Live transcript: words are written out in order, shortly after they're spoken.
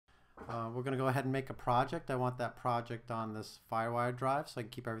We're going to go ahead and make a project. I want that project on this FireWire drive so I can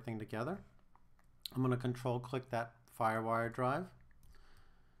keep everything together. I'm going to control click that FireWire drive,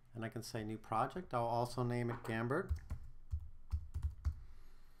 and I can say new project. I'll also name it Gambert,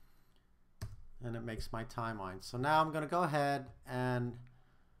 and it makes my timeline. So now I'm going to go ahead and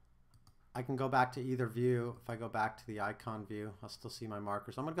I can go back to either view. If I go back to the icon view, I'll still see my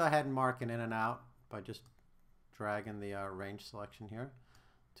markers. I'm going to go ahead and mark it in and out by just dragging the range selection here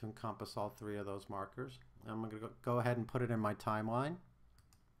to encompass all three of those markers. I'm going to go ahead and put it in my timeline.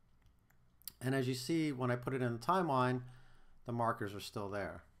 And as you see, when I put it in the timeline, the markers are still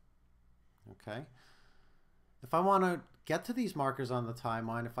there. Okay. If I want to get to these markers on the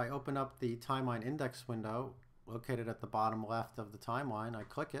timeline, if I open up the timeline index window located at the bottom left of the timeline, I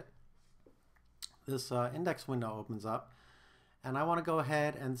click it. This index window opens up, and I want to go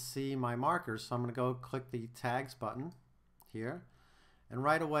ahead and see my markers. So I'm going to go click the tags button here, and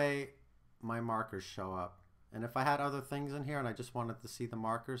right away my markers show up. And if I had other things in here and I just wanted to see the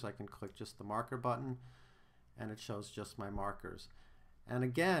markers, I can click just the marker button and it shows just my markers. And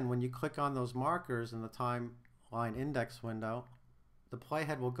again, when you click on those markers in the timeline index window, the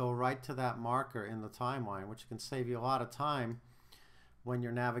playhead will go right to that marker in the timeline, which can save you a lot of time when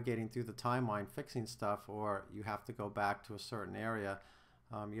you're navigating through the timeline fixing stuff, or you have to go back to a certain area.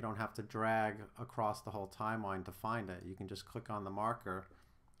 You don't have to drag across the whole timeline to find it. You can just click on the marker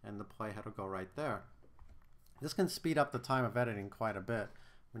and the playhead will go right there. This can speed up the time of editing quite a bit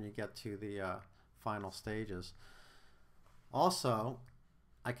when you get to the final stages. Also,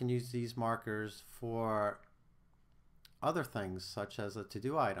 I can use these markers for other things such as a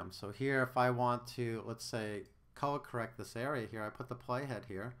to-do item. So here, if I want to, let's say, color correct this area here, I put the playhead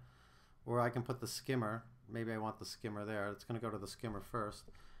here, or I can put the skimmer. Maybe I want the skimmer there. It's going to go to the skimmer first.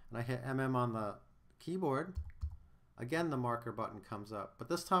 And I hit MM on the keyboard. Again, the marker button comes up. But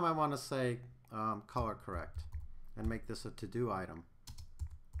this time I want to say color correct and make this a to-do item.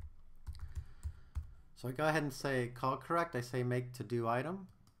 So I go ahead and say color correct. I say make to-do item.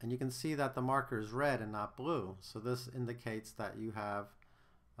 And you can see that the marker is red and not blue. So this indicates that you have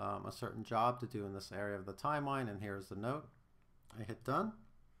a certain job to do in this area of the timeline. And here's the note. I hit done.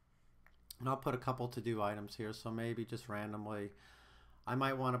 And I'll put a couple to-do items here, so maybe just randomly I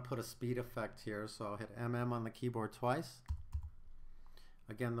might want to put a speed effect here, so I'll hit MM on the keyboard twice.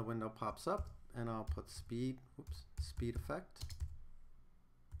 Again, the window pops up and I'll put speed effect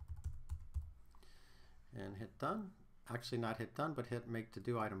and hit done. Actually not hit done, but hit make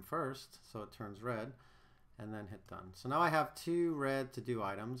to-do item first so it turns red, and then hit done. So now I have two red to-do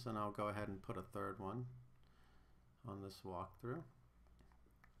items, and I'll go ahead and put a third one on this walkthrough.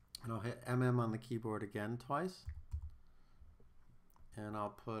 And I'll hit MM on the keyboard again twice. And I'll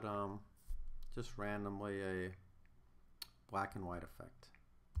put just randomly a black and white effect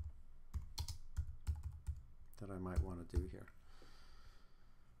that I might want to do here.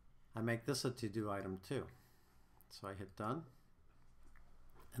 I make this a to-do item too. So I hit done.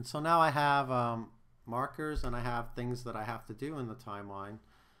 And so now I have markers, and I have things that I have to do in the timeline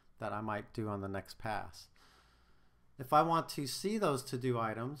that I might do on the next pass. If I want to see those to-do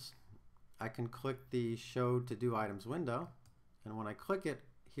items, I can click the Show To-Do Items window, and when I click it,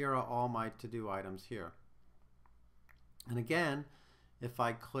 here are all my to-do items here. And again, if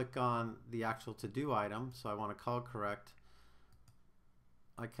I click on the actual to-do item, so I want to color correct,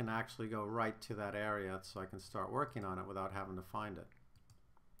 I can actually go right to that area so I can start working on it without having to find it.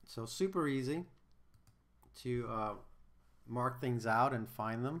 So super easy to mark things out and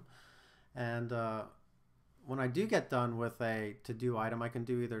find them. And when I do get done with a to-do item, I can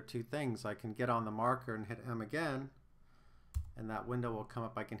do either two things. I can get on the marker and hit M again, and that window will come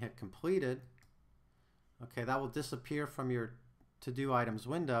up. I can hit completed. Okay, that will disappear from your to-do items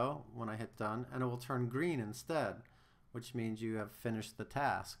window when I hit done, and it will turn green instead, which means you have finished the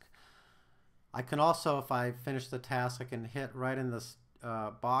task. I can also, if I finish the task, I can hit right in this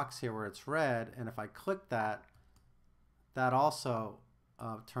box here where it's red, and if I click that, that also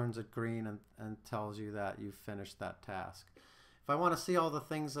turns it green and tells you that you've finished that task. If I want to see all the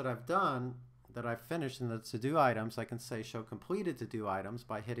things that I've done, that I've finished in the to-do items, I can say show completed to-do items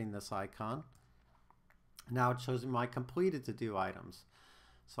by hitting this icon. Now it shows me my completed to-do items.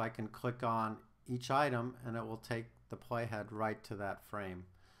 So I can click on each item and it will take the playhead right to that frame.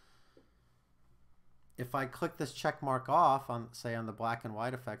 If I click this check mark off on, say, on the black and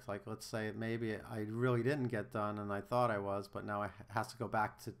white effect, like let's say maybe I really didn't get done and I thought I was, but now it has to go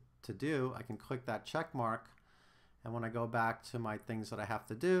back to do, I can click that check mark, and when I go back to my things that I have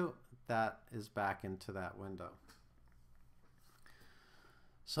to do, that is back into that window.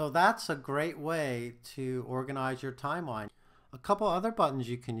 So that's a great way to organize your timeline. A couple other buttons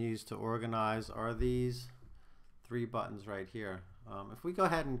you can use to organize are these 3 buttons right here. If we go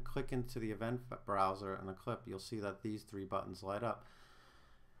ahead and click into the event browser and the clip, you'll see that these 3 buttons light up.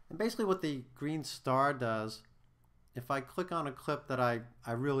 And basically what the green star does, if I click on a clip that I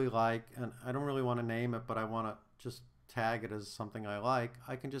really like, and I don't really want to name it, but I want to just tag it as something I like,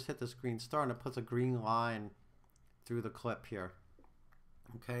 I can just hit this green star and it puts a green line through the clip here.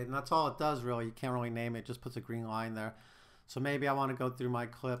 Okay, and that's all it does really. You can't really name it, it just puts a green line there. So maybe I want to go through my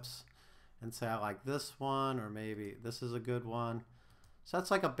clips and say I like this one, or maybe this is a good one. So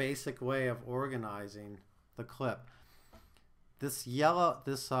that's like a basic way of organizing the clip. This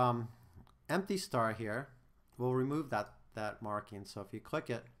empty star here will remove that marking. So if you click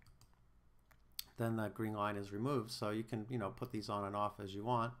it, then the green line is removed. So you can, put these on and off as you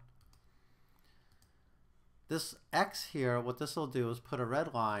want. This X here, what this will do is put a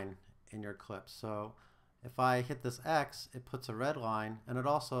red line in your clip. So if I hit this X, it puts a red line, and it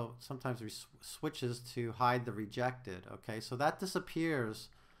also sometimes switches to hide the rejected. Okay, so that disappears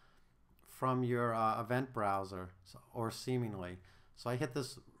from your event browser, or seemingly. So I hit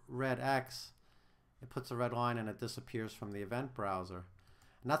this red X, it puts a red line and it disappears from the event browser.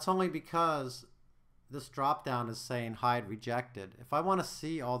 And that's only because this drop down is saying hide rejected. If I want to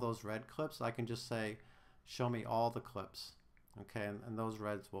see all those red clips, I can just say show me all the clips. Okay, and those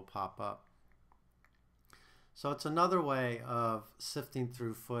reds will pop up. So it's another way of sifting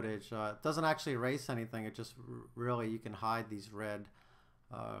through footage. It doesn't actually erase anything, it just really, you can hide these red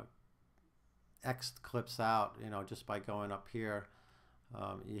X clips out, just by going up here.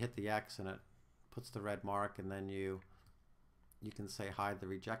 You hit the X and it puts the red mark, and then you can say hide the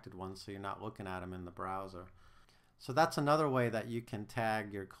rejected ones so you're not looking at them in the browser. So that's another way that you can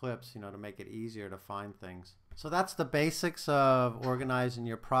tag your clips, to make it easier to find things. So that's the basics of organizing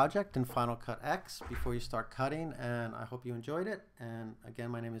your project in Final Cut X before you start cutting, and I hope you enjoyed it. And again,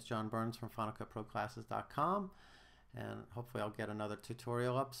 my name is John Burns from FinalCutProClasses.com, and hopefully I'll get another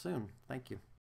tutorial up soon. Thank you.